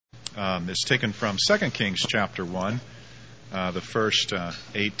is taken from 2 Kings chapter 1, the first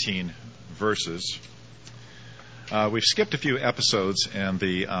 18 verses. We've skipped a few episodes in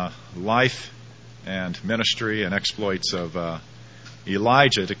the life and ministry and exploits of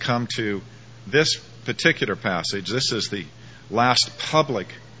Elijah to come to this particular passage. This is the last public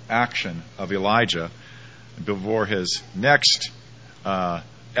action of Elijah before his next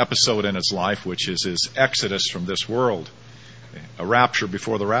episode in his life, which is his exodus from this world. A rapture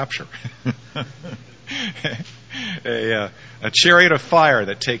before the rapture. a chariot of fire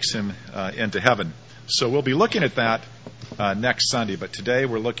that takes him into heaven. So we'll be looking at that next Sunday, but today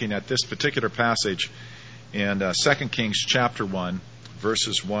we're looking at this particular passage in 2 Kings chapter 1,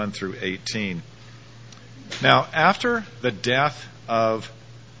 verses 1 through 18. Now, after the death of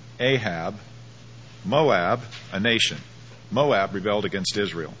Ahab, Moab, a nation, Moab rebelled against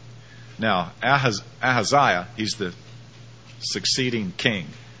Israel. Now, Ahaziah, he's the succeeding king.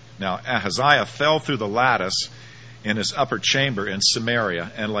 Now, Ahaziah fell through the lattice in his upper chamber in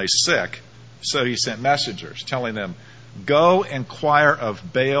Samaria and lay sick. So he sent messengers telling them, "Go inquire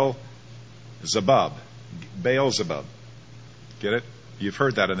of Baal-zebub." Baal-zebub. Get it? You've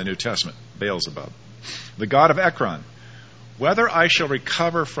heard that in the New Testament. Baal-zebub. The god of Ekron, whether I shall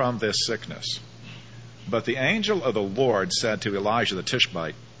recover from this sickness. But the angel of the Lord said to Elijah the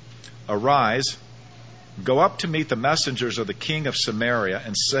Tishbite, "Arise, go up to meet the messengers of the king of Samaria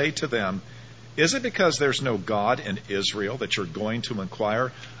and say to them, is it because there's no God in Israel that you're going to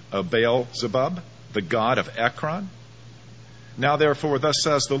inquire of Baal-zebub, the god of Ekron? Now therefore, thus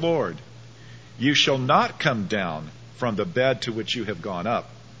says the Lord, you shall not come down from the bed to which you have gone up,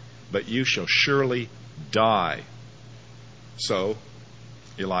 but you shall surely die." So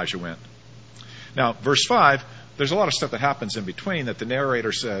Elijah went. Now, verse 5, there's a lot of stuff that happens in between that the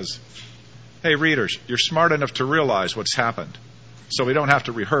narrator says, hey, readers, you're smart enough to realize what's happened, so we don't have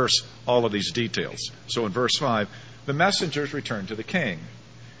to rehearse all of these details. So in verse 5, the messengers returned to the king,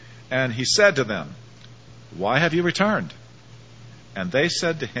 and he said to them, "Why have you returned?" And they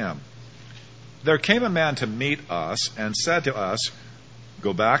said to him, "There came a man to meet us and said to us,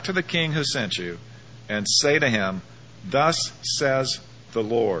 go back to the king who sent you and say to him, thus says the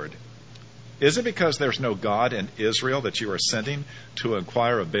Lord, is it because there's no God in Israel that you are sending to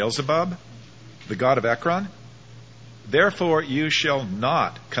inquire of Baal-zebub, the god of Ekron? Therefore you shall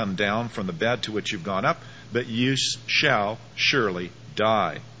not come down from the bed to which you've gone up, but you shall surely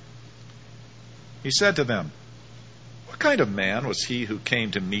die." He said to them, "What kind of man was he who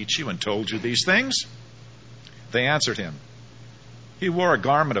came to meet you and told you these things?" They answered him, "He wore a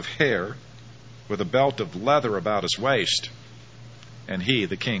garment of hair with a belt of leather about his waist." And he,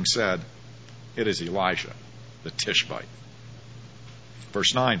 the king, said, "It is Elijah, the Tishbite."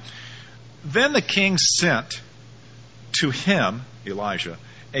 Verse 9, then the king sent to him, Elijah,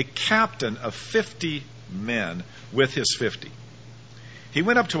 a captain of 50 men with his 50. He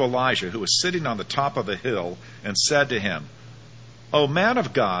went up to Elijah, who was sitting on the top of the hill, and said to him, "O man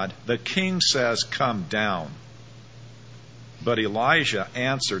of God, the king says, come down." But Elijah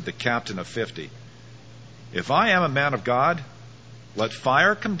answered the captain of 50, "If I am a man of God, let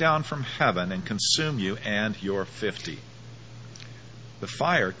fire come down from heaven and consume you and your 50. The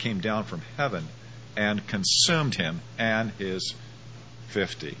fire came down from heaven and consumed him and his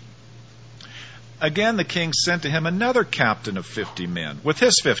 50. Again the king sent to him another captain of 50 men with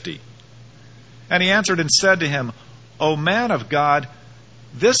his 50. And he answered and said to him, "O man of God,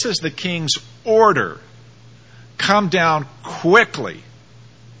 this is the king's order. Come down quickly."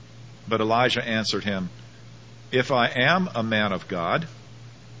 But Elijah answered him, "If I am a man of God,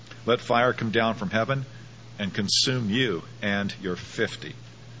 let fire come down from heaven and consume you and your 50.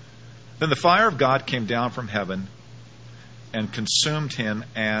 Then the fire of God came down from heaven and consumed him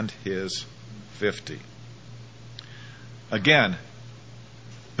and his 50. Again,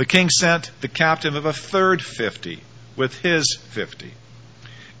 the king sent the captain of a third 50 with his 50.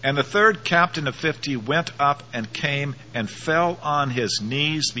 And the third captain of 50 went up and came and fell on his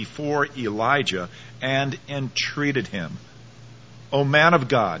knees before Elijah and entreated him, "O man of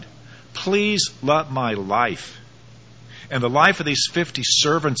God, please let my life and the life of these 50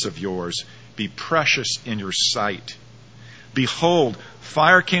 servants of yours be precious in your sight. Behold,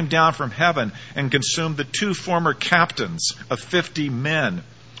 fire came down from heaven and consumed the 2 former captains of 50 men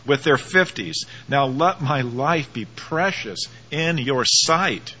with their 50s. Now let my life be precious in your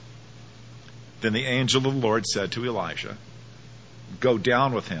sight." Then the angel of the Lord said to Elijah, "Go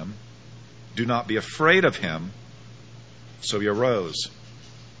down with him. Do not be afraid of him." So he arose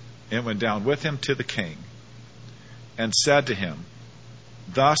and went down with him to the king and said to him,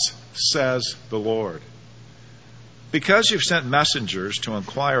 "Thus says the Lord, Because you've sent messengers to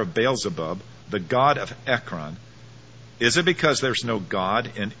inquire of Beelzebub, the god of Ekron, is it because there's no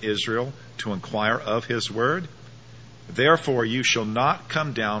God in Israel to inquire of his word? Therefore you shall not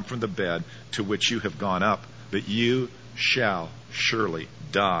come down from the bed to which you have gone up, but you shall surely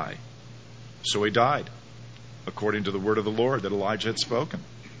die. So he died, according to the word of the Lord that Elijah had spoken.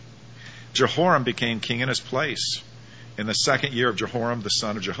 Jehoram became king in his place in the 2nd year of Jehoram, the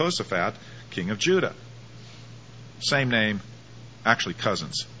son of Jehoshaphat, king of Judah. Same name, actually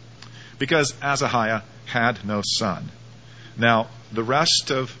cousins, because Ahaziah had no son. Now the rest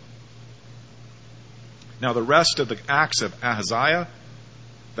of the acts of Ahaziah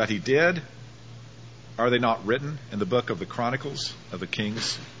that he did, are they not written in the book of the Chronicles of the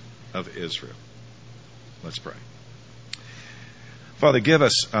Kings of Israel? Let's pray. Father, give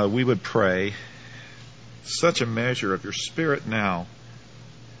us, we would pray, such a measure of your Spirit now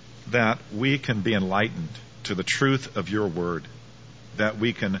that we can be enlightened to the truth of your word, that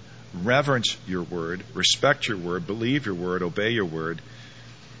we can reverence your word, respect your word, believe your word, obey your word,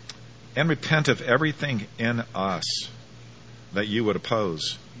 and repent of everything in us that you would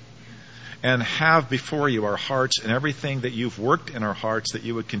oppose, and have before you our hearts and everything that you've worked in our hearts that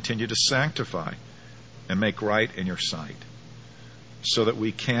you would continue to sanctify and make right in your sight, so that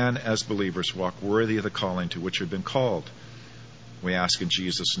we can, as believers, walk worthy of the calling to which we've been called. We ask in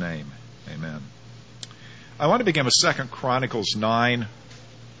Jesus' name. Amen. I want to begin with 2 Chronicles 9,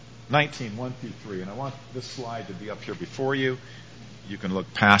 19, 1 through 3. And I want this slide to be up here before you. You can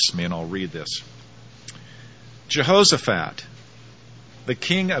look past me and I'll read this. Jehoshaphat, the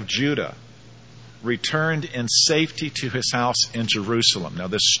king of Judah, returned in safety to his house in Jerusalem. Now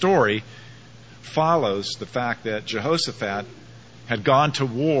this story follows the fact that Jehoshaphat had gone to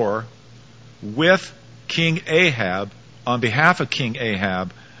war with King Ahab on behalf of King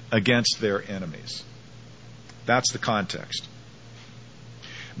Ahab against their enemies. That's the context.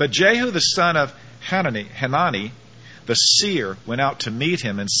 But Jehu the son of Hanani, the seer, went out to meet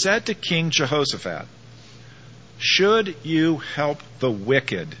him and said to King Jehoshaphat, "Should you help the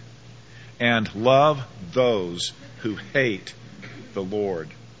wicked and love those who hate the Lord?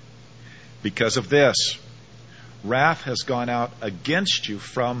 Because of this, wrath has gone out against you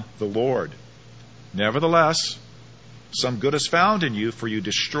from the Lord. Nevertheless, some good is found in you, for you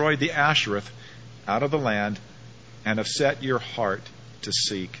destroyed the Ashereth out of the land and have set your heart to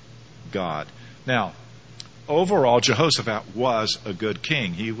seek God." Now, overall, Jehoshaphat was a good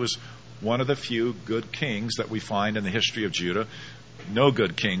king. He was one of the few good kings that we find in the history of Judah. No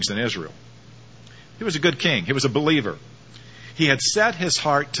good kings in Israel. He was a good king. He was a believer. He had set his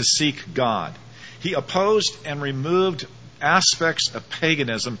heart to seek God. He opposed and removed aspects of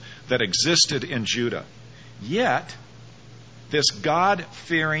paganism that existed in Judah. Yet, this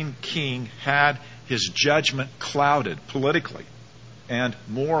God-fearing king had his judgment clouded politically and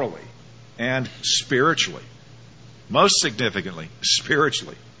morally and spiritually. Most significantly,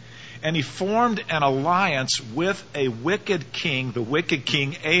 spiritually. And he formed an alliance with a wicked king, the wicked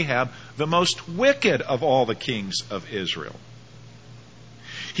King Ahab, the most wicked of all the kings of Israel.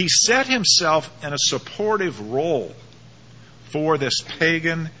 He set himself in a supportive role for this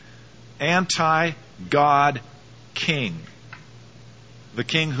pagan, anti-God king. The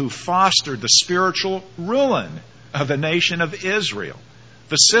king who fostered the spiritual ruin of the nation of Israel,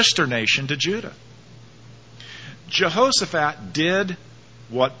 the sister nation to Judah. Jehoshaphat did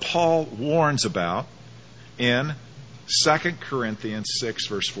what Paul warns about in 2 Corinthians 6,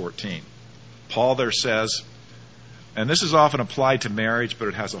 verse 14. Paul there says, and this is often applied to marriage, but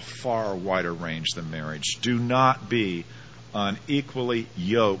it has a far wider range than marriage. Do not be unequally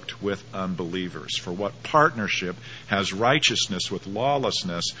yoked with unbelievers. For what partnership has righteousness with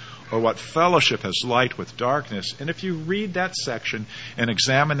lawlessness, or what fellowship has light with darkness? And if you read that section and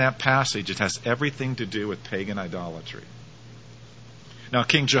examine that passage, it has everything to do with pagan idolatry. Now,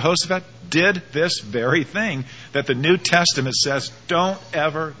 King Jehoshaphat did this very thing that the New Testament says, don't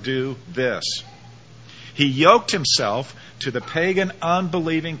ever do this. He yoked himself to the pagan,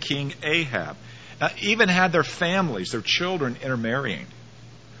 unbelieving King Ahab. Even had their families, their children, intermarrying.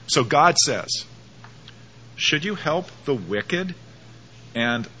 So God says, should you help the wicked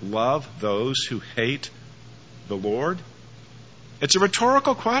and love those who hate the Lord? It's a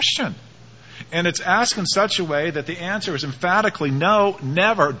rhetorical question. And it's asked in such a way that the answer is emphatically no,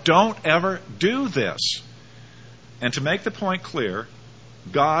 never, don't ever do this. And to make the point clear,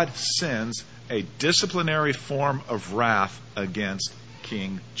 God sends a disciplinary form of wrath against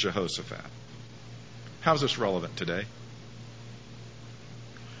King Jehoshaphat. How is this relevant today?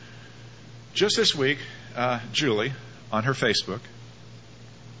 Just this week, Julie, on her Facebook,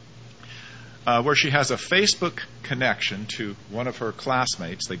 where she has a Facebook connection to one of her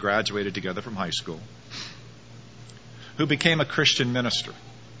classmates. They graduated together from high school, who became a Christian minister.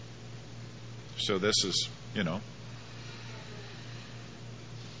 So this is,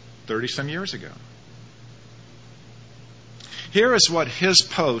 30-some years ago. Here is what his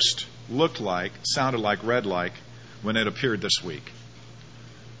post looked like, sounded like, read like, when it appeared this week.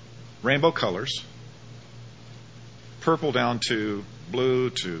 Rainbow colors, purple down to blue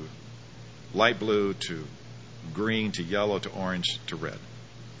to light blue to green to yellow to orange to red.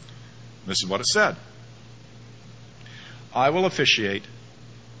 This is what it said. I will officiate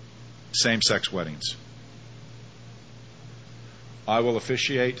same-sex weddings. I will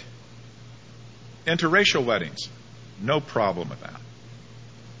officiate interracial weddings. No problem with that.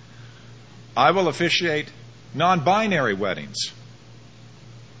 I will officiate non-binary weddings.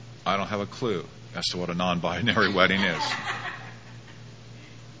 I don't have a clue as to what a non-binary wedding is.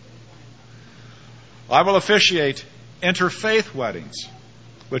 I will officiate interfaith weddings,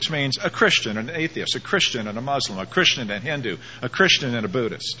 which means a Christian and an atheist, a Christian and a Muslim, a Christian and a Hindu, a Christian and a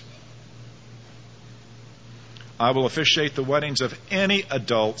Buddhist. I will officiate the weddings of any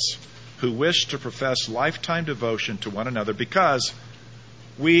adults who wish to profess lifetime devotion to one another, because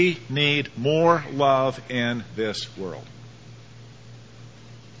we need more love in this world.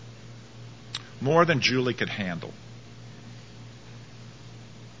 More than Julie could handle.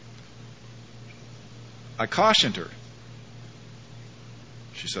 I cautioned her.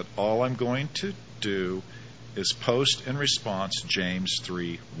 She said, all I'm going to do is post in response James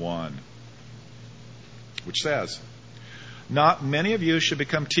 3:1, which says, not many of you should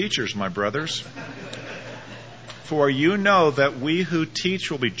become teachers, my brothers, for you know that we who teach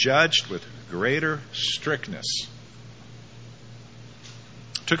will be judged with greater strictness.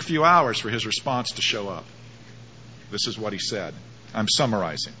 It took a few hours for his response to show up. This is what he said. I'm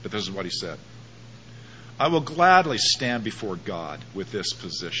summarizing, but this is what he said. I will gladly stand before God with this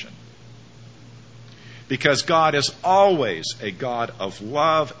position, because God is always a God of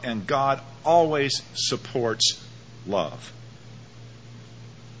love, and God always supports love.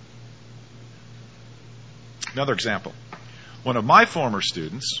 Another example. One of my former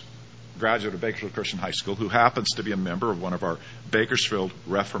students, graduate of Bakersfield Christian High School, who happens to be a member of one of our Bakersfield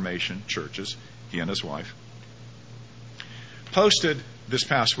Reformation churches, he and his wife, posted this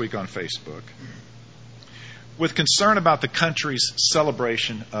past week on Facebook with concern about the country's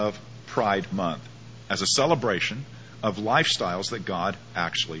celebration of Pride Month as a celebration of lifestyles that God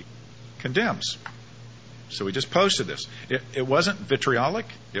actually condemns. So we just posted this. It wasn't vitriolic.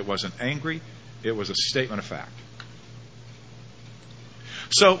 It wasn't angry. It was a statement of fact.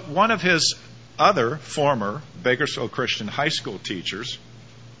 So one of his other former Bakersfield Christian High School teachers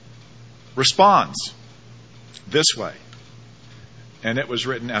responds this way. And it was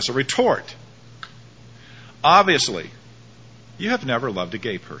written as a retort. Obviously, you have never loved a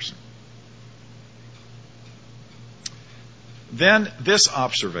gay person. Then this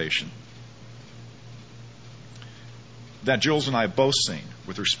observation that Jules and I have both seen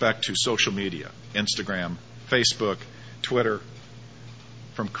with respect to social media, Instagram, Facebook, Twitter,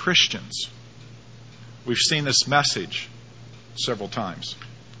 from Christians. We've seen this message several times.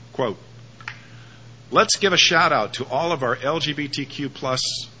 Quote, let's give a shout out to all of our LGBTQ plus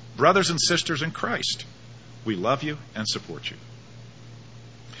brothers and sisters in Christ. We love you and support you.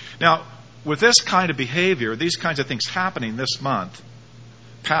 Now, with this kind of behavior, these kinds of things happening this month,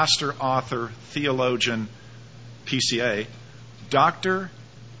 pastor, author, theologian, PCA, Dr.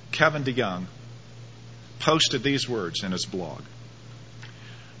 Kevin DeYoung posted these words in his blog.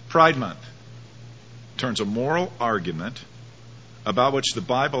 Pride Month turns a moral argument about which the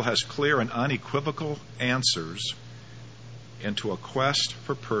Bible has clear and unequivocal answers into a quest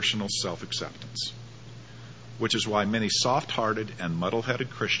for personal self-acceptance, which is why many soft-hearted and muddle-headed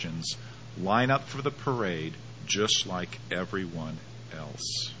Christians line up for the parade just like everyone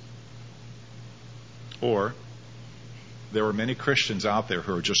else. Or there are many Christians out there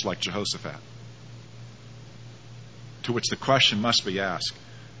who are just like Jehoshaphat, to which the question must be asked,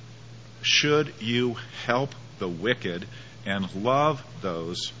 should you help the wicked and love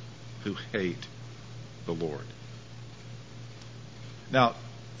those who hate the Lord? Now,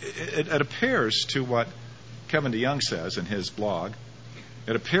 it appears to what Kevin DeYoung says in his blog,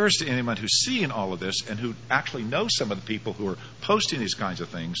 it appears to anyone who's seeing all of this and who actually knows some of the people who are posting these kinds of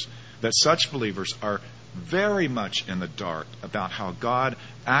things, that such believers are very much in the dark about how God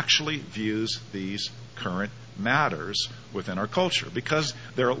actually views these current matters within our culture, because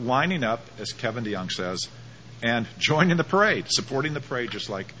they're lining up, as Kevin DeYoung says, and joining the parade, supporting the parade just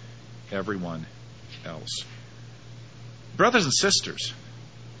like everyone else. Brothers and sisters,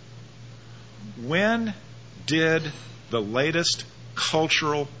 When did the latest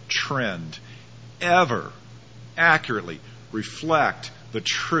cultural trend ever accurately reflect the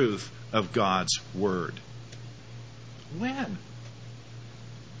truth of God's Word? When?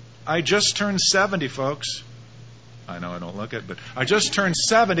 I just turned 70, folks. I know I don't look it, but I just turned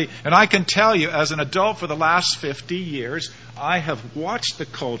 70, and I can tell you, as an adult for the last 50 years, I have watched the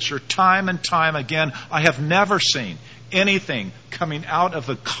culture time and time again. I have never seen anything coming out of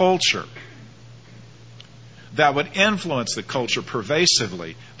the culture that would influence the culture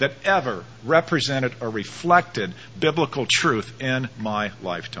pervasively that ever represented or reflected biblical truth in my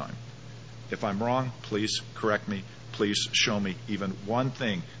lifetime. If I'm wrong, please correct me. Please show me even one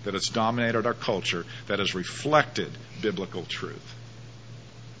thing that has dominated our culture that has reflected biblical truth.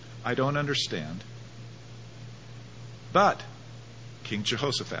 I don't understand. But King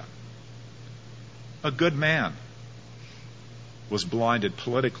Jehoshaphat, a good man, was blinded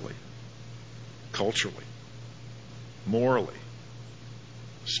politically, culturally, morally,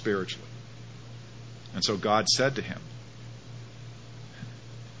 spiritually. And so God said to him,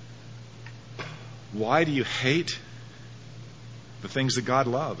 why do you hate the things that God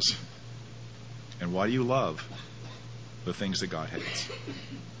loves? And why do you love the things that God hates?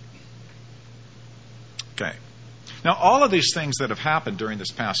 Okay. Now, all of these things that have happened during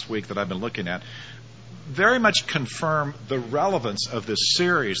this past week that I've been looking at very much confirm the relevance of this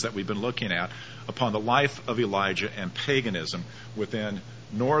series that we've been looking at upon the life of Elijah and paganism within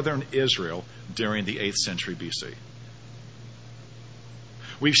northern Israel during the 8th century BC.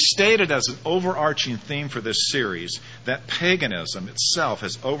 We've stated as an overarching theme for this series that paganism itself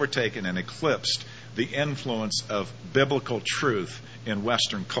has overtaken and eclipsed the influence of biblical truth in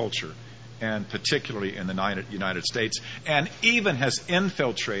Western culture, and particularly in the United States, and even has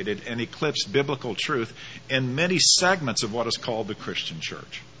infiltrated and eclipsed biblical truth in many segments of what is called the Christian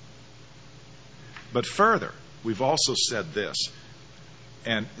church. But further, we've also said this,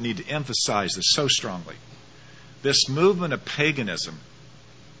 and need to emphasize this so strongly. This movement of paganism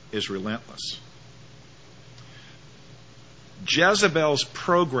is relentless. Jezebel's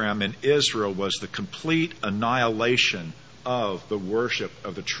program in Israel was the complete annihilation of the worship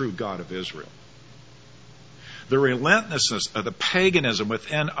of the true God of Israel. The relentlessness of the paganism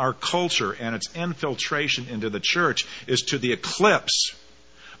within our culture and its infiltration into the church is to the eclipse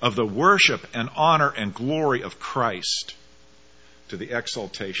of the worship and honor and glory of Christ, to the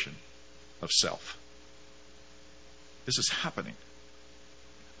exaltation of self. This is happening.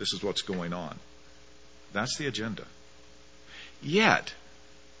 This is what's going on. That's the agenda. Yet,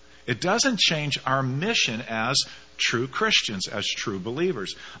 it doesn't change our mission as true Christians, as true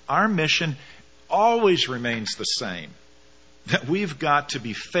believers. Our mission always remains the same. That we've got to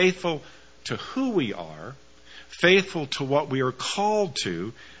be faithful to who we are, faithful to what we are called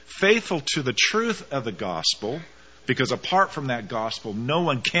to, faithful to the truth of the gospel, because apart from that gospel, no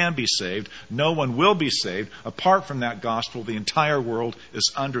one can be saved. No one will be saved. Apart from that gospel, the entire world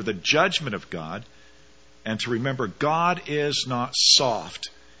is under the judgment of God. And to remember, God is not soft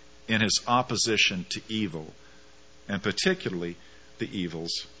in his opposition to evil, and particularly the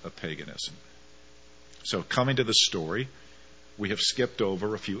evils of paganism. So, coming to the story, we have skipped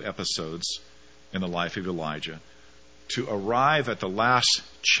over a few episodes in the life of Elijah to arrive at the last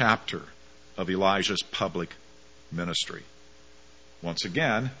chapter of Elijah's public ministry. Once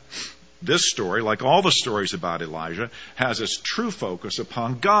again, this story, like all the stories about Elijah, has its true focus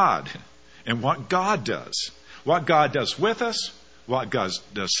upon God and what God does. What God does with us, what God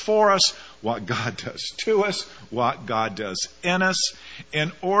does for us, what God does to us, what God does in us,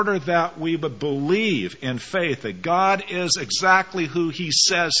 in order that we would believe in faith that God is exactly who he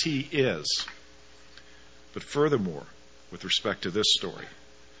says he is. But furthermore, with respect to this story,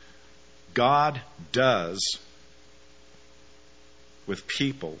 God does with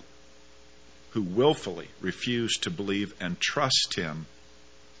people who willfully refuse to believe and trust him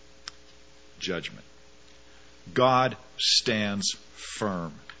judgment. God stands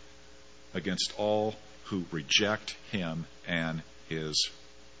firm against all who reject him and his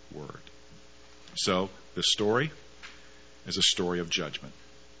word. So, the story is a story of judgment.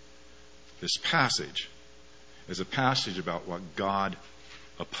 This passage is a passage about what God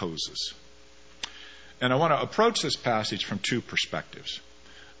opposes. And I want to approach this passage from two perspectives.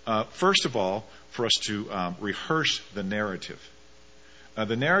 First of all, for us to rehearse the narrative.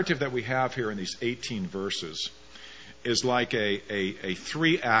 The narrative that we have here in these 18 verses is like a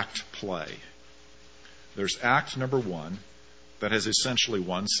 3-act play. There's act number 1 that has essentially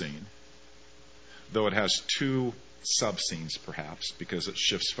one scene, though it has 2 sub-scenes perhaps because it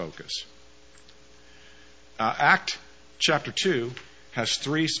shifts focus. Act chapter 2 has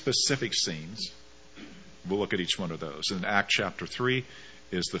three specific scenes. We'll look at each one of those. In Acts chapter 3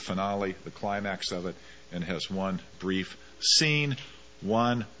 is the finale, the climax of it, and has one brief scene,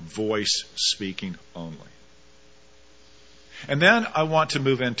 one voice speaking only. And then I want to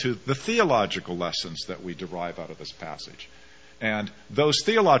move into the theological lessons that we derive out of this passage. And those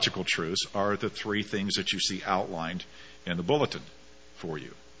theological truths are the three things that you see outlined in the bulletin for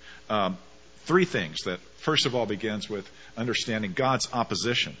you. Three things that, first of all, begins with understanding God's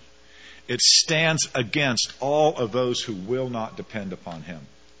opposition. It stands against all of those who will not depend upon Him.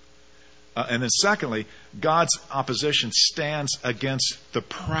 And then secondly, God's opposition stands against the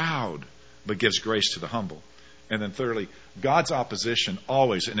proud, but gives grace to the humble. And then thirdly, God's opposition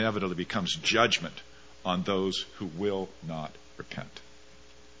always inevitably becomes judgment on those who will not repent.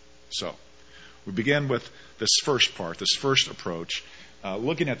 So, we begin with this first part, this first approach,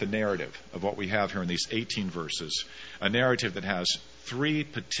 looking at the narrative of what we have here in these 18 verses, a narrative that has three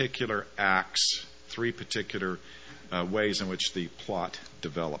particular acts, three particular ways in which the plot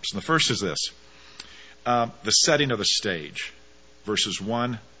develops. And the first is this, the setting of the stage, verses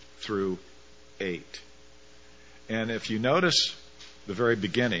 1 through 8. And if you notice the very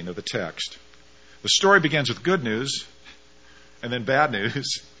beginning of the text, the story begins with good news, and then bad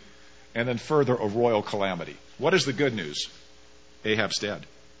news, and then further a royal calamity. What is the good news? Ahab's dead.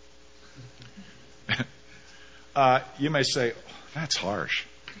 You may say, oh, that's harsh.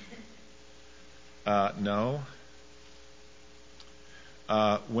 No.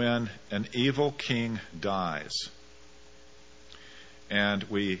 When an evil king dies, and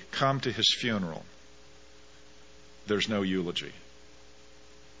we come to his funeral, there's no eulogy.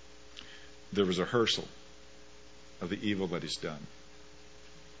 There was a rehearsal of the evil that he's done.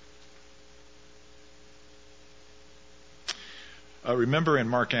 Remember in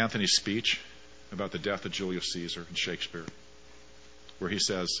Mark Antony's speech about the death of Julius Caesar in Shakespeare, where he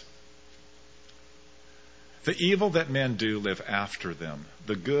says, the evil that men do live after them.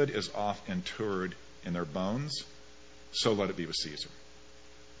 The good is oft interred in their bones. So let it be with Caesar.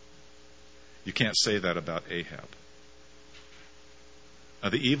 You can't say that about Ahab.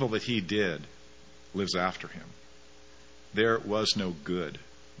 The evil that he did lives after him. There was no good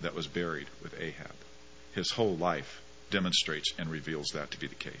that was buried with Ahab. His whole life demonstrates and reveals that to be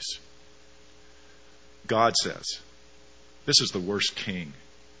the case. God says, this is the worst king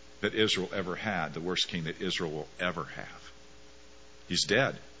that Israel ever had, the worst king that Israel will ever have. He's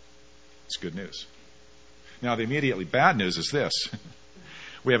dead. It's good news. Now, the immediately bad news is this.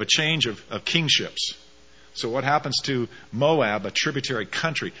 We have a change of kingships. So what happens to Moab, a tributary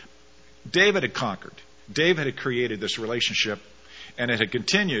country? David had conquered. David had created this relationship, and it had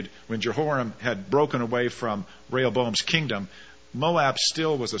continued when Jehoram had broken away from Rehoboam's kingdom. Moab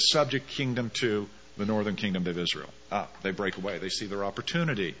still was a subject kingdom to the northern kingdom of Israel. They break away. They see their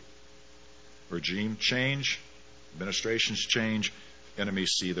opportunity. Regime change, administrations change,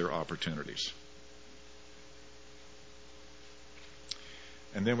 enemies see their opportunities.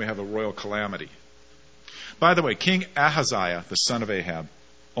 And then we have a royal calamity. By the way, King Ahaziah, the son of Ahab,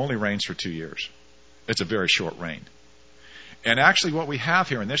 only reigns for 2 years. It's a very short reign. And actually what we have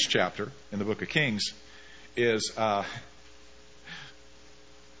here in this chapter, in the book of Kings, is not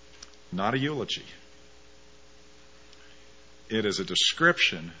a eulogy. It is a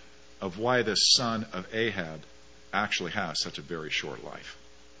description of why this son of Ahab actually has such a very short life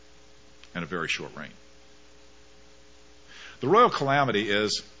and a very short reign. The royal calamity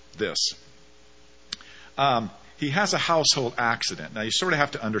is this. He has a household accident. Now, you sort of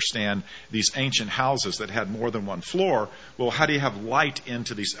have to understand these ancient houses that had more than one floor. Well, how do you have light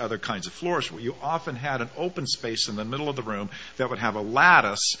into these other kinds of floors? Well, you often had an open space in the middle of the room that would have a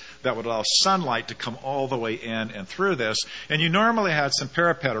lattice that would allow sunlight to come all the way in and through this. And you normally had some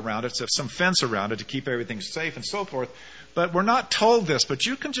parapet around it, so some fence around it to keep everything safe and so forth. But we're not told this, but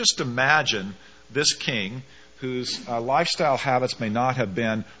you can just imagine this king whose lifestyle habits may not have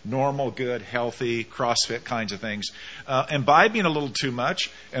been normal, good, healthy, CrossFit kinds of things, imbibing a little too much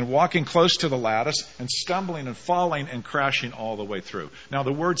and walking close to the lattice and stumbling and falling and crashing all the way through. Now,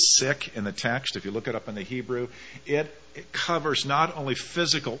 the word sick in the text, if you look it up in the Hebrew, it covers not only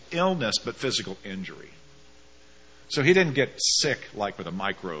physical illness, but physical injury. So he didn't get sick like with a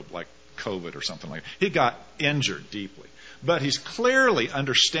microbe, like COVID or something like that. He got injured deeply. But he's clearly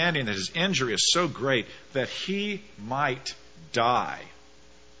understanding that his injury is so great that he might die.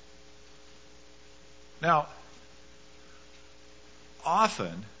 Now,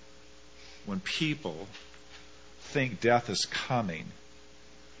 often when people think death is coming,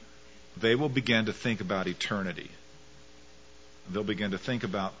 they will begin to think about eternity. They'll begin to think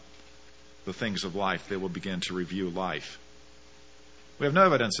about the things of life. They will begin to review life. We have no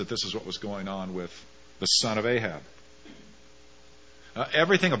evidence that this is what was going on with the son of Ahab.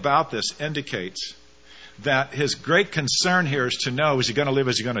 Everything about this indicates that his great concern here is to know, is he going to live,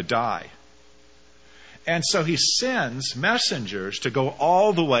 is he going to die? And so he sends messengers to go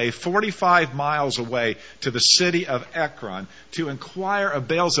all the way, 45 miles away, to the city of Ekron to inquire of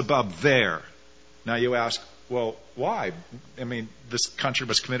Beelzebub there. Now you ask, well, why? I mean, this country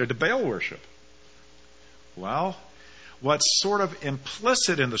was committed to Baal worship. Well, what's sort of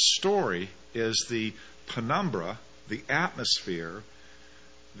implicit in the story is the penumbra, the atmosphere,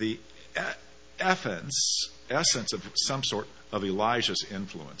 the essence of some sort of Elijah's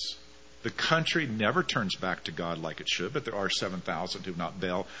influence. The country never turns back to God like it should, but there are 7,000 who have not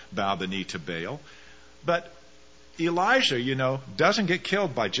bowed the knee to Baal. But Elijah, doesn't get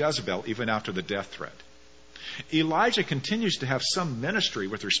killed by Jezebel even after the death threat. Elijah continues to have some ministry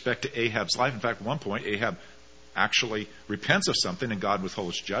with respect to Ahab's life. In fact, at one point, Ahab actually repents of something and God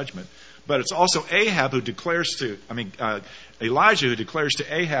withholds judgment. But it's also Elijah who declares to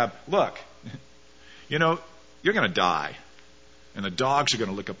Ahab, look, you're going to die. And the dogs are going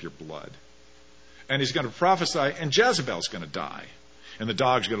to lick up your blood. And he's going to prophesy, and Jezebel's going to die. And the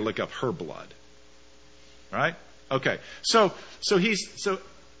dogs are going to lick up her blood. Right? Okay. So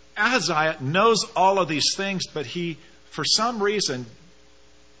Ahaziah knows all of these things, but he, for some reason,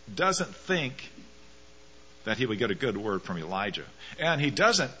 doesn't think that he would get a good word from Elijah. And he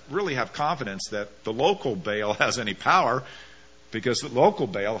doesn't really have confidence that the local Baal has any power, because the local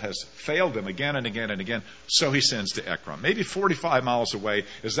Baal has failed him again and again and again. So he sends to Ekron. Maybe 45 miles away,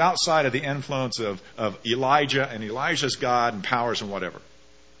 is outside of the influence of Elijah and Elijah's God and powers and whatever.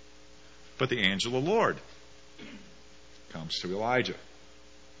 But the angel of the Lord comes to Elijah,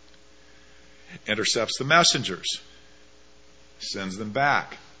 intercepts the messengers, sends them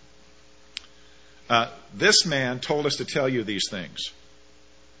back. This man told us to tell you these things.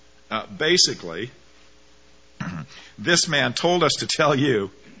 Basically, this man told us to tell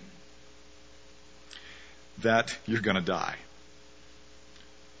you that you're going to die.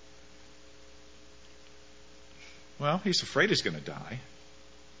 Well, he's afraid he's going to die.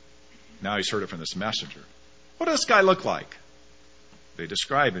 Now he's heard it from this messenger. What does this guy look like? They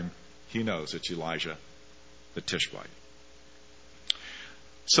describe him. He knows it's Elijah the Tishbite.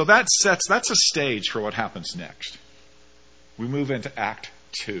 So that's a stage for what happens next. We move into Act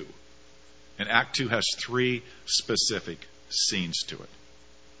 2. And Act 2 has 3 specific scenes to it.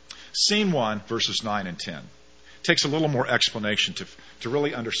 Scene 1, verses 9 and 10, takes a little more explanation to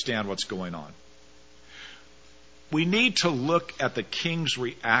really understand what's going on. We need to look at the king's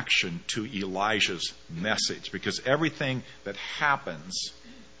reaction to Elijah's message, because everything that happens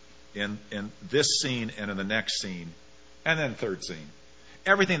in this scene and in the next scene, and then third scene,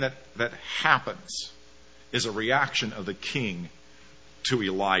 everything that happens is a reaction of the king to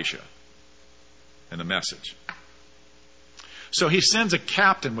Elijah and the message. So he sends a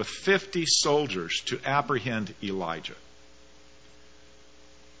captain with 50 soldiers to apprehend Elijah.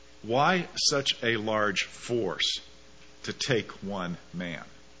 Why such a large force to take one man?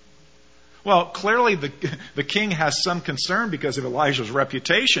 Well, clearly the king has some concern because of Elijah's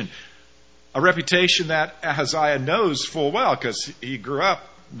reputation. A reputation that Ahaziah knows full well because he grew up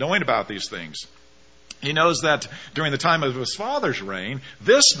knowing about these things. He knows that during the time of his father's reign,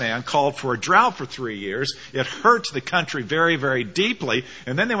 this man called for a drought for 3 years. It hurt the country very, very deeply.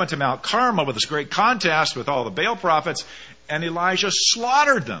 And then they went to Mount Carmel with this great contest with all the Baal prophets, and Elijah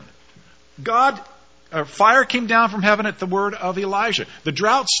slaughtered them. Fire came down from heaven at the word of Elijah. The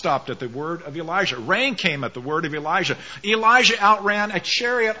drought stopped at the word of Elijah. Rain came at the word of Elijah. Elijah outran a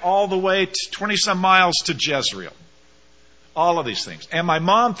chariot all the way 20-some miles to Jezreel. All of these things. And my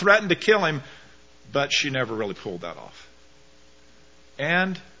mom threatened to kill him, but she never really pulled that off.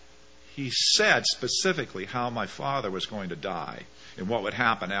 And he said specifically how my father was going to die and what would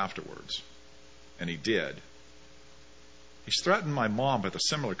happen afterwards. And he did. He's threatened my mom with a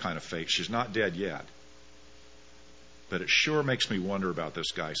similar kind of fate. She's not dead yet. But it sure makes me wonder about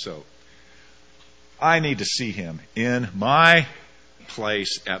this guy. So I need to see him in my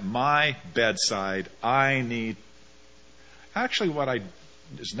place, at my bedside.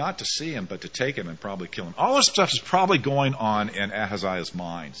 Is not to see him, but to take him and probably kill him. All this stuff is probably going on in Ahaziah's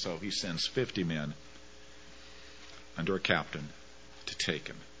mind. So he sends 50 men under a captain to take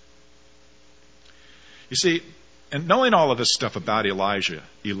him. You see, and knowing all of this stuff about Elijah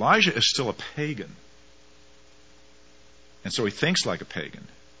is still a pagan. And so he thinks like a pagan.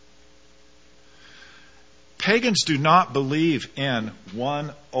 Pagans do not believe in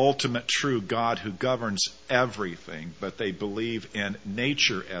one ultimate true God who governs everything, but they believe in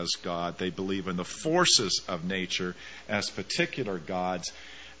nature as God. They believe in the forces of nature as particular gods.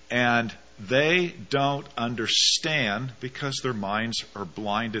 And they don't understand, because their minds are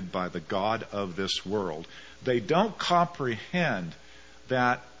blinded by the God of this world, they don't comprehend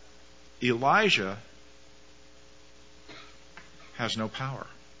that Elijah has no power.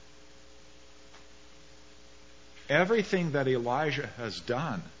 Everything that Elijah has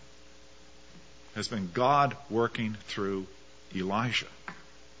done has been God working through Elijah.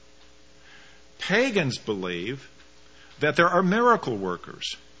 Pagans believe that there are miracle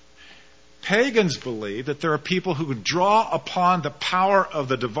workers. Pagans believe that there are people who draw upon the power of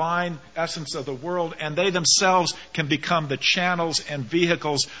the divine essence of the world, and they themselves can become the channels and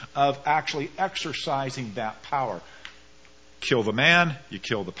vehicles of actually exercising that power. Kill the man, you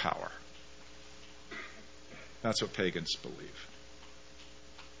kill the power. That's what pagans believe.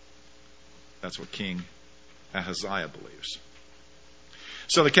 That's what King Ahaziah believes.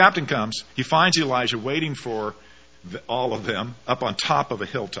 So the captain comes. He finds Elijah waiting for all of them up on top of a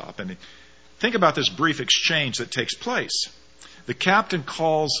hilltop. And think about this brief exchange that takes place. The captain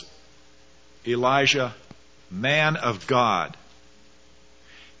calls Elijah man of God.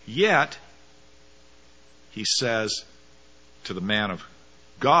 Yet, he says to the man of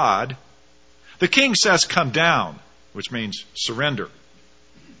God, the king says, come down, which means surrender.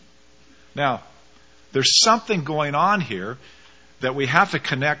 Now, there's something going on here that we have to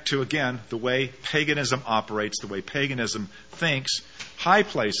connect to, again, the way paganism operates, the way paganism thinks. High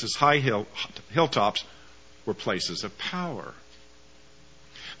places, hilltops, were places of power.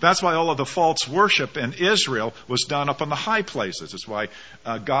 That's why all of the false worship in Israel was done up on the high places. That's why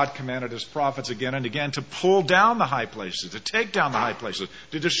God commanded his prophets again and again to pull down the high places, to take down the high places,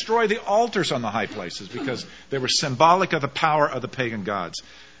 to destroy the altars on the high places, because they were symbolic of the power of the pagan gods.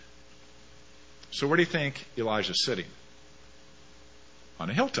 So where do you think Elijah's sitting? On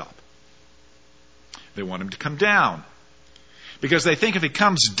a hilltop. They want him to come down, because they think if he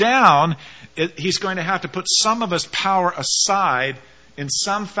comes down, he's going to have to put some of his power aside in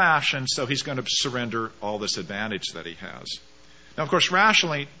some fashion, so he's going to surrender all this advantage that he has. Now, of course,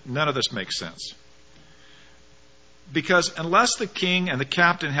 rationally, none of this makes sense. Because unless the king and the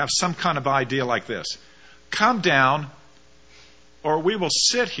captain have some kind of idea like this, come down, or we will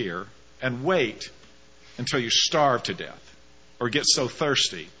sit here and wait until you starve to death, or get so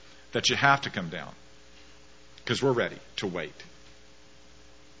thirsty that you have to come down, because we're ready to wait.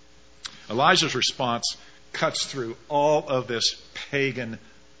 Elijah's response cuts through all of this pagan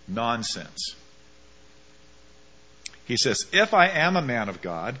nonsense. He says, if I am a man of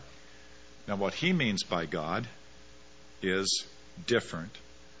God, now what he means by God is different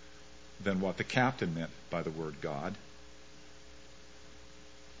than what the captain meant by the word God.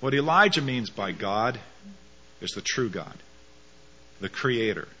 What Elijah means by God is the true God, the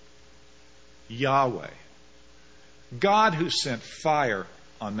Creator, Yahweh, God who sent fire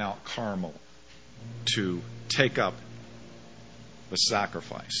on Mount Carmel to take up the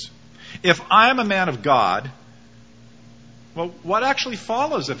sacrifice. If I am a man of God, well, what actually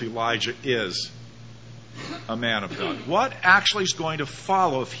follows if Elijah is a man of God? What actually is going to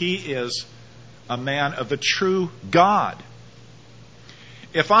follow if he is a man of the true God?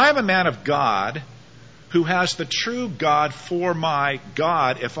 If I am a man of God who has the true God for my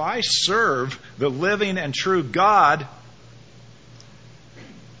God, if I serve the living and true God,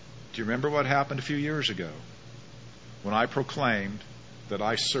 do you remember what happened a few years ago when I proclaimed that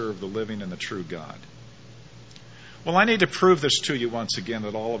I serve the living and the true God? Well, I need to prove this to you once again,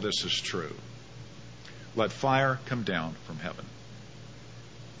 that all of this is true. Let fire come down from heaven.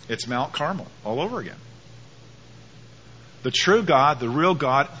 It's Mount Carmel all over again. The true God, the real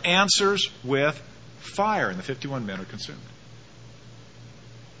God, answers with fire, and the 51 men are consumed.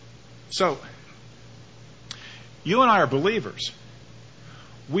 So, you and I are believers.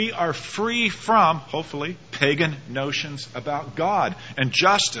 We are free from, hopefully, pagan notions about God and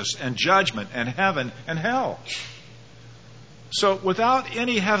justice and judgment and heaven and hell. So, without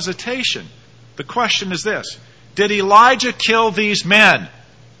any hesitation, the question is this: did Elijah kill these men?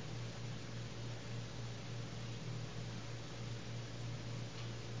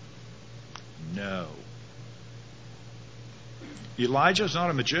 No. Elijah is not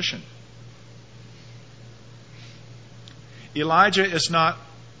a magician. Elijah is not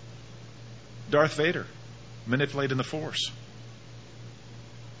Darth Vader manipulating the Force.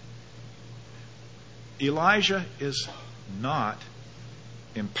 Elijah is not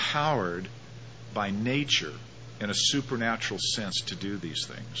empowered by nature in a supernatural sense to do these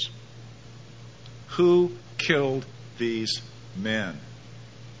things. Who killed these men?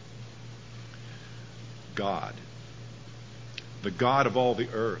 God. The God of all the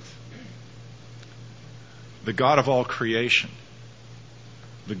earth. The God of all creation.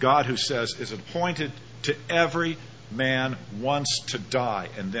 The God who says is appointed to every man once to die,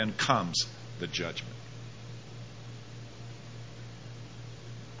 and then comes the judgment.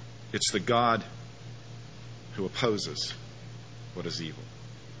 It's the God who opposes what is evil.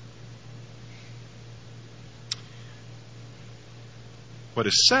 What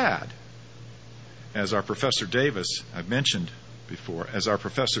is sad, as our Professor Davis, I've mentioned before, as our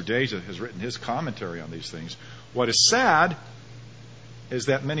Professor Davis has written his commentary on these things, what is sad is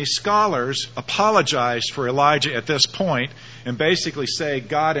that many scholars apologize for Elijah at this point and basically say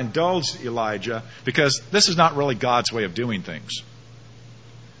God indulged Elijah because this is not really God's way of doing things.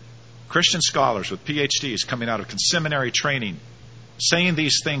 Christian scholars with PhDs coming out of seminary training saying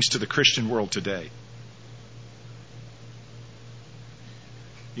these things to the Christian world today.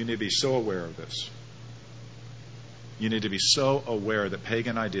 You need to be so aware of this. You need to be so aware that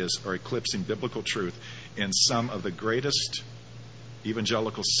pagan ideas are eclipsing biblical truth in some of the greatest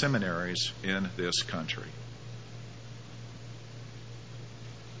evangelical seminaries in this country.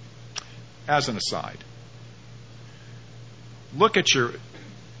 As an aside, look at your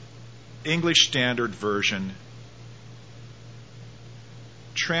English Standard Version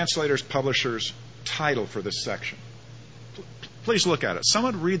translator's publisher's title for this section. Please look at it.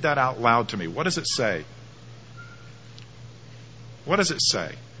 Someone read that out loud to me. What does it say? What does it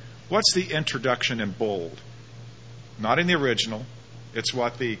say? What's the introduction in bold? Not in the original. It's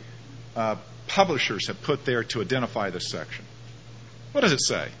what the publishers have put there to identify this section. What does it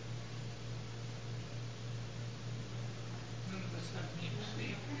say?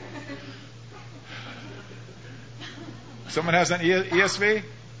 Someone has an ESV?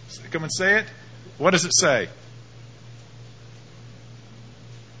 Come and say it. What does it say?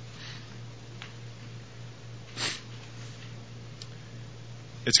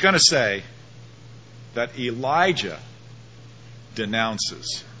 It's going to say that Elijah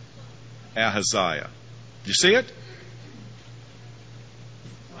denounces Ahaziah. Do you see it?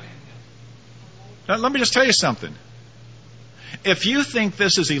 Now, let me just tell you something. If you think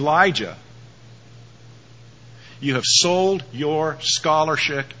this is Elijah, you have sold your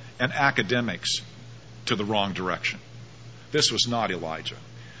scholarship and academics to the wrong direction. This was not Elijah.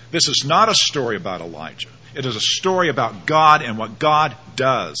 This is not a story about Elijah. It is a story about God and what God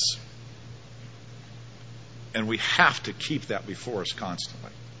does. And we have to keep that before us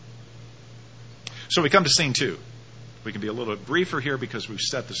constantly. So we come to scene 2. We can be a little bit briefer here because we've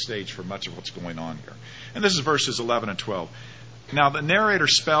set the stage for much of what's going on here. And this is verses 11 and 12. Now the narrator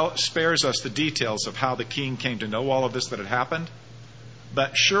spares us the details of how the king came to know all of this that had happened.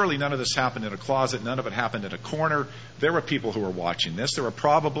 But surely none of this happened in a closet. None of it happened in a corner. There were people who were watching this. There were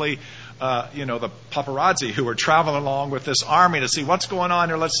probably, the paparazzi who were traveling along with this army to see what's going on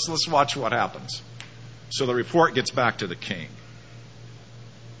here. Let's watch what happens. So the report gets back to the king.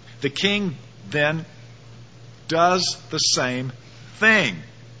 The king then does the same thing.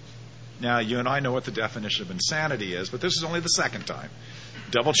 Now, you and I know what the definition of insanity is, but this is only the second time.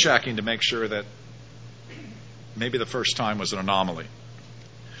 Double checking to make sure that maybe the first time was an anomaly.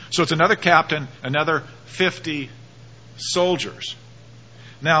 So it's another captain, another 50 soldiers.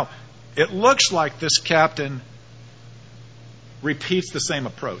 Now, it looks like this captain repeats the same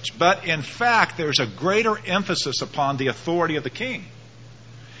approach. But in fact, there's a greater emphasis upon the authority of the king.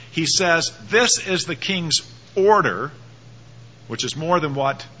 He says, this is the king's order, which is more than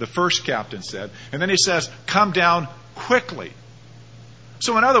what the first captain said. And then he says, come down quickly.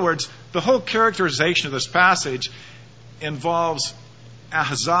 So in other words, the whole characterization of this passage involves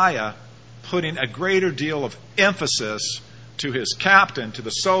Ahaziah putting a greater deal of emphasis to his captain, to the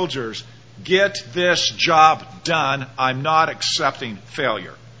soldiers, get this job done. I'm not accepting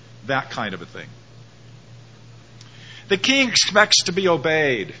failure. That kind of a thing. The king expects to be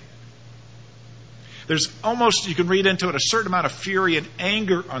obeyed. There's almost, you can read into it, a certain amount of fury and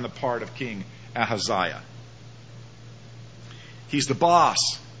anger on the part of King Ahaziah. He's the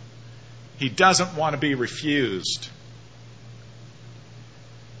boss. He doesn't want to be refused.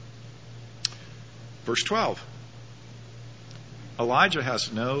 Verse 12. Elijah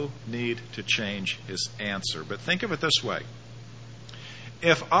has no need to change his answer. But think of it this way.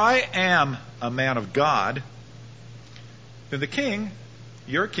 If I am a man of God, then the king,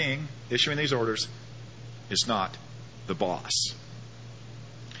 your king, issuing these orders, is not the boss.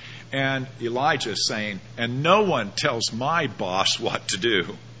 And Elijah is saying, and no one tells my boss what to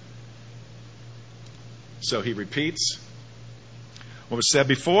do. So he repeats what was said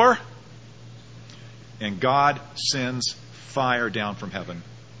before. And God sends fire down from heaven.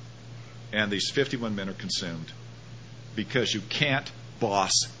 And these 51 men are consumed because you can't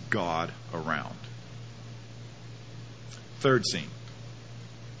boss God around. Third scene,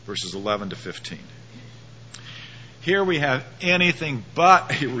 verses 11 to 15. Here we have anything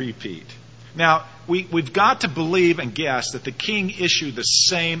but a repeat. Now, we've got to believe and guess that the king issued the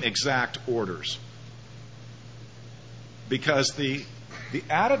same exact orders. Because the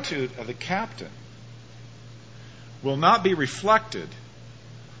attitude of the captain will not be reflected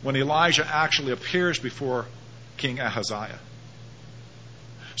when Elijah actually appears before King Ahaziah.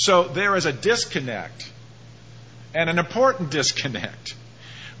 So there is a disconnect, and an important disconnect,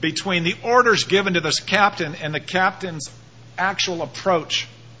 between the orders given to this captain and the captain's actual approach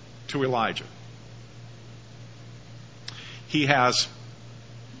to Elijah. He has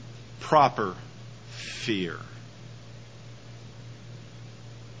proper fear.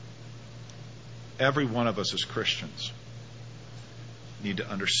 Every one of us as Christians need to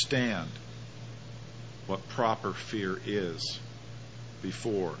understand what proper fear is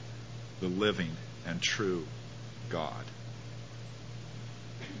before the living and true God.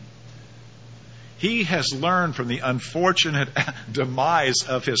 He has learned from the unfortunate demise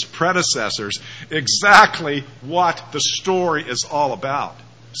of his predecessors exactly what the story is all about.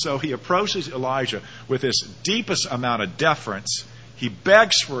 So he approaches Elijah with this deepest amount of deference. He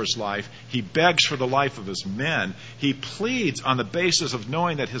begs for his life. He begs for the life of his men. He pleads on the basis of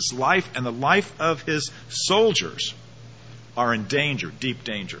knowing that his life and the life of his soldiers are in danger, deep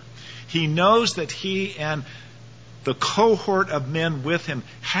danger. He knows that he and the cohort of men with him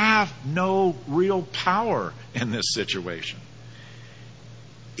have no real power in this situation.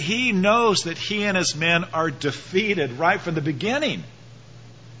 He knows that he and his men are defeated right from the beginning.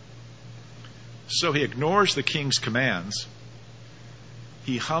 So he ignores the king's commands.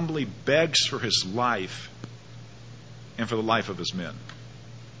 He humbly begs for his life and for the life of his men.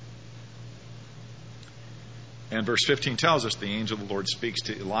 And verse 15 tells us the angel of the Lord speaks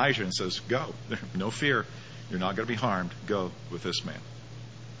to Elijah and says, "Go, no fear. You're not going to be harmed. Go with this man."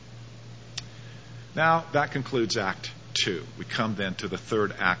 Now, that concludes Act 2. We come then to the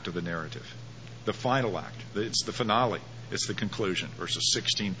third act of the narrative, the final act. It's the finale. It's the conclusion, verses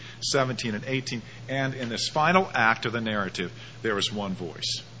 16, 17, and 18. And in this final act of the narrative, there is one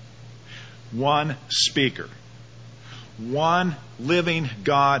voice, one speaker, one living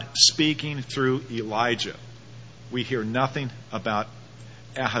God speaking through Elijah. We hear nothing about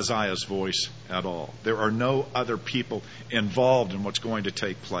Ahaziah's voice at all. There are no other people involved in what's going to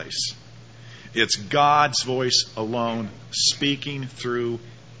take place. It's God's voice alone speaking through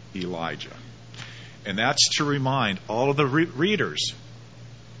Elijah. And that's to remind all of the readers,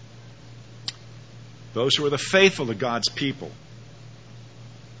 those who are the faithful to God's people,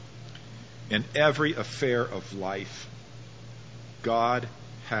 in every affair of life, God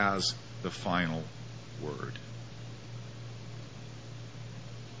has the final word.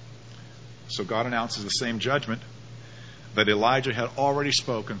 So God announces the same judgment that Elijah had already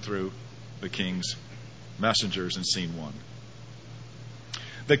spoken through the king's messengers in scene 1.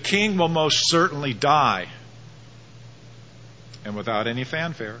 The king will most certainly die. And without any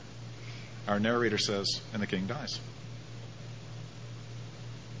fanfare, our narrator says, and the king dies.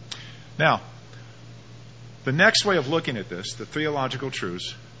 Now, the next way of looking at this, the theological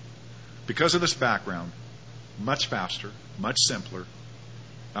truths, because of this background, much faster, much simpler,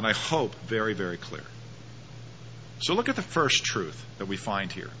 and I hope very, very clear. So look at the first truth that we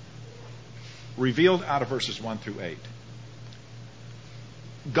find here, revealed out of verses 1 through 8.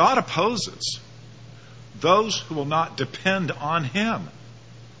 God opposes those who will not depend on him.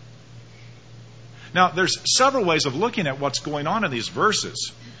 Now, there's several ways of looking at what's going on in these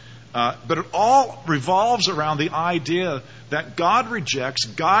verses, but it all revolves around the idea that God rejects,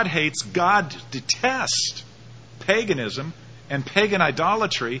 God hates, God detests paganism and pagan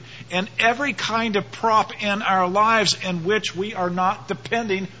idolatry and every kind of prop in our lives in which we are not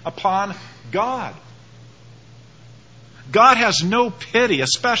depending upon God. God has no pity,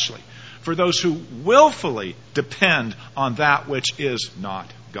 especially for those who willfully depend on that which is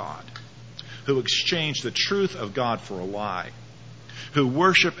not God, who exchange the truth of God for a lie, who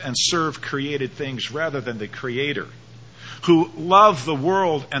worship and serve created things rather than the Creator, who love the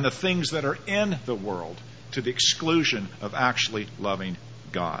world and the things that are in the world to the exclusion of actually loving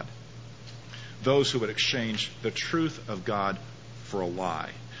God. Those who would exchange the truth of God for a lie.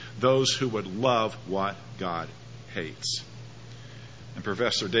 Those who would love what God hates. And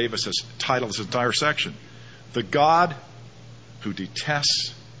Professor Davis has titled this entire section, "The God Who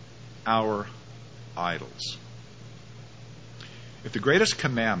Detests Our Idols." If the greatest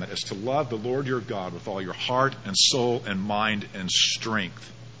commandment is to love the Lord your God with all your heart and soul and mind and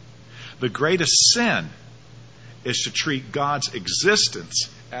strength, the greatest sin is to treat God's existence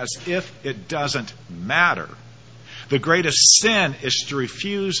as if it doesn't matter. The greatest sin is to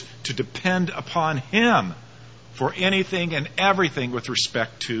refuse to depend upon Him for anything and everything with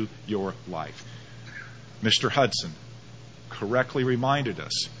respect to your life. Mr. Hudson correctly reminded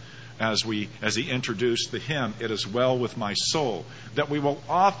us as he introduced the hymn, "It Is Well With My Soul," that we will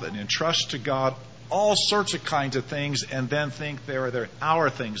often entrust to God all sorts of kinds of things and then think they're our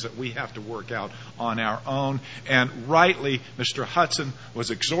things that we have to work out on our own. And rightly, Mr. Hudson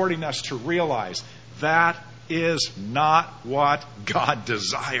was exhorting us to realize that is not what God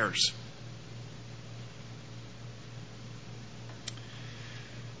desires.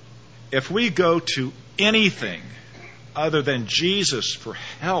 If we go to anything other than Jesus for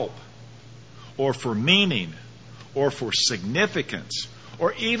help, or for meaning, or for significance,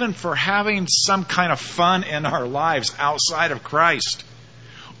 or even for having some kind of fun in our lives outside of Christ,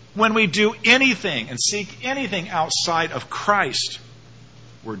 when we do anything and seek anything outside of Christ,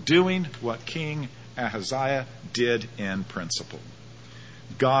 we're doing what King Ahaziah did in principle.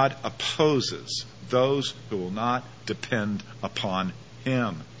 God opposes those who will not depend upon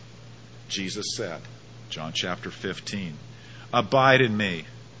Him. Jesus said, John chapter 15, "Abide in me,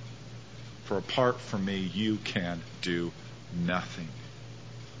 for apart from me you can do nothing."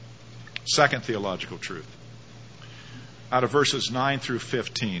 Second theological truth. Out of verses 9 through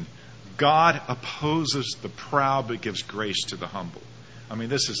 15, God opposes the proud but gives grace to the humble. I mean,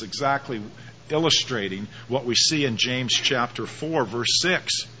 this is exactly illustrating what we see in James chapter 4, verse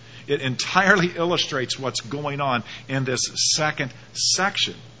 6. It entirely illustrates what's going on in this second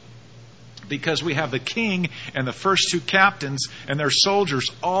section. Because we have the king and the first two captains and their soldiers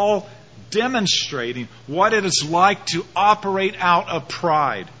all demonstrating what it is like to operate out of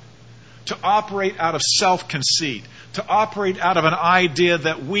pride, to operate out of self-conceit, to operate out of an idea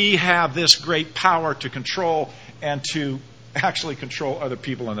that we have this great power to control and to actually control other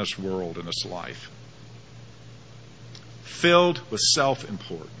people in this world, in this life. Filled with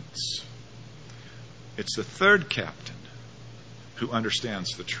self-importance. It's the third captain who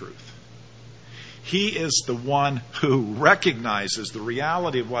understands the truth. He is the one who recognizes the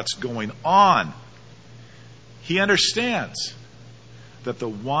reality of what's going on. He understands that the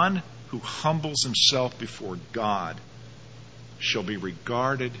one who humbles himself before God shall be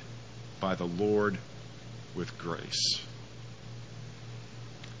regarded by the Lord with grace.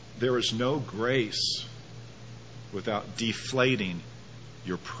 There is no grace without deflating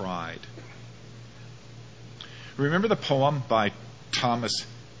your pride. Remember the poem by Thomas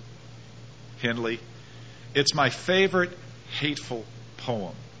Henley? It's my favorite hateful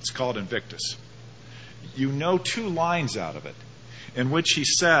poem. It's called Invictus. You know 2 lines out of it in which he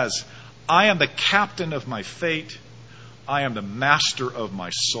says, "I am the captain of my fate. I am the master of my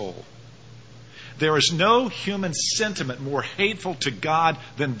soul." There is no human sentiment more hateful to God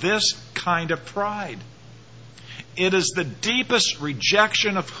than this kind of pride. It is the deepest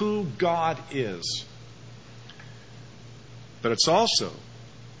rejection of who God is. But it's also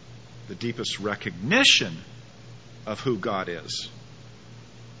the deepest recognition of who God is.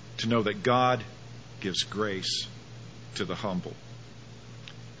 To know that God gives grace to the humble.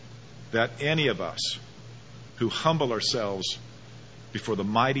 That any of us who humble ourselves before the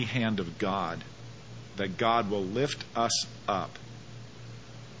mighty hand of God, that God will lift us up,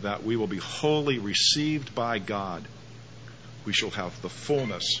 that we will be wholly received by God. We shall have the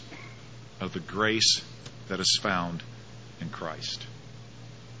fullness of the grace that is found in Christ.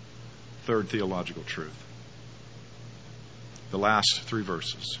 Third theological truth. The last 3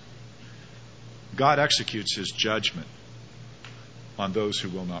 verses. God executes His judgment on those who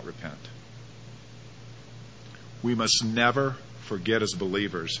will not repent. We must never forget as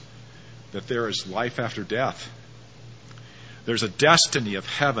believers that there is life after death. There's a destiny of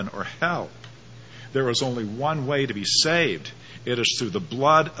heaven or hell. There is only one way to be saved. It is through the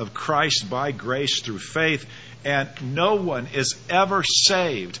blood of Christ by grace through faith. And no one is ever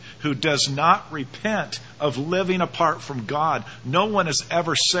saved who does not repent of living apart from God. No one is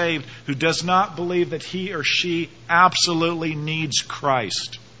ever saved who does not believe that he or she absolutely needs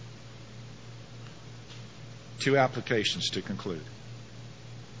Christ. 2 applications to conclude.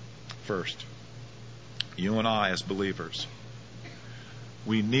 First, you and I as believers,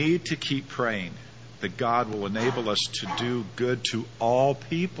 we need to keep praying that God will enable us to do good to all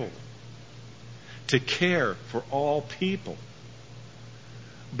people, to care for all people,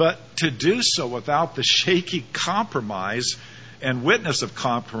 but to do so without the shaky compromise and witness of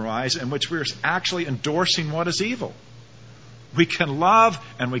compromise in which we're actually endorsing what is evil. We can love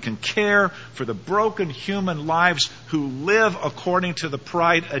and we can care for the broken human lives who live according to the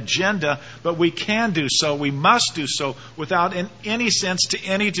pride agenda, but we can do so, we must do so, without in any sense, to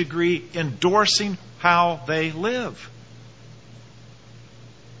any degree, endorsing how they live.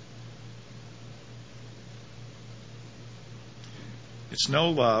 It's no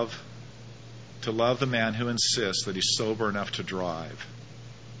love to love the man who insists that he's sober enough to drive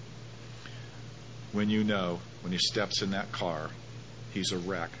when you know, when he steps in that car, he's a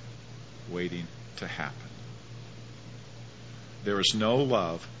wreck waiting to happen. There is no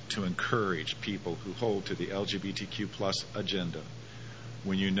love to encourage people who hold to the LGBTQ plus agenda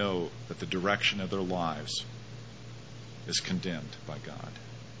when you know that the direction of their lives is condemned by God.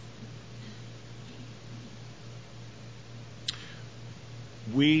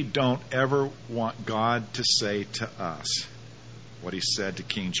 We don't ever want God to say to us what he said to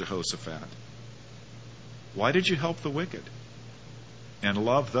King Jehoshaphat. Why did you help the wicked and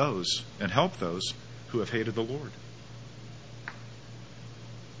love those and help those who have hated the Lord?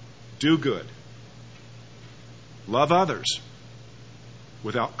 Do good. Love others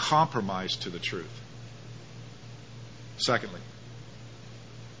without compromise to the truth. Secondly,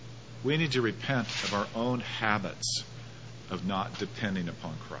 we need to repent of our own habits of not depending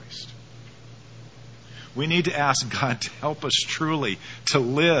upon Christ. We need to ask God to help us truly to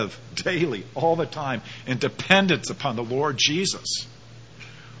live daily, all the time, in dependence upon the Lord Jesus.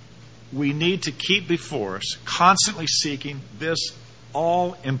 We need to keep before us, constantly seeking this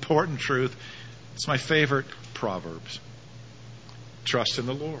all-important truth. It's my favorite Proverbs. Trust in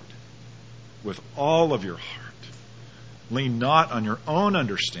the Lord with all of your heart. Lean not on your own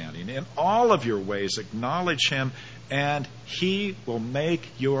understanding. In all of your ways acknowledge him, and he will make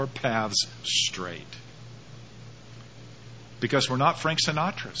your paths straight. Because we're not Frank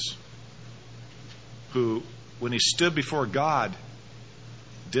Sinatra's, who, when he stood before God,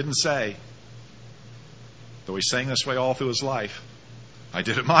 didn't say, though he sang this way all through his life, I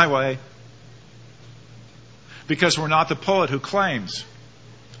did it my way. Because we're not the poet who claims,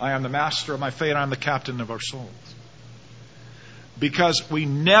 I am the master of my fate, I am the captain of our souls. Because we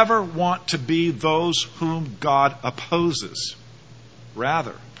never want to be those whom God opposes.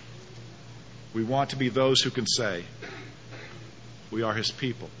 Rather, we want to be those who can say, we are his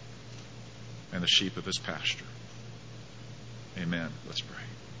people and the sheep of his pasture. Amen. Let's pray.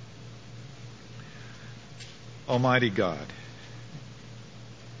 Almighty God,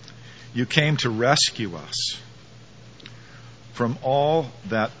 you came to rescue us from all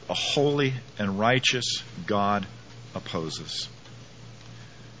that a holy and righteous God opposes.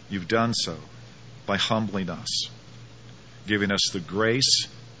 You've done so by humbling us, giving us the grace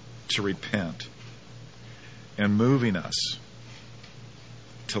to repent, and moving us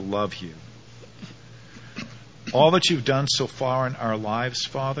to love you. All that you've done so far in our lives,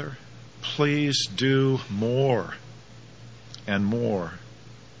 Father, please do more and more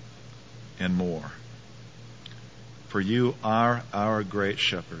and more. For you are our great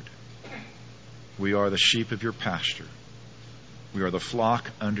shepherd. We are the sheep of your pasture. We are the flock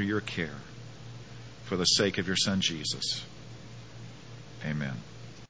under your care. For the sake of your Son, Jesus. Amen.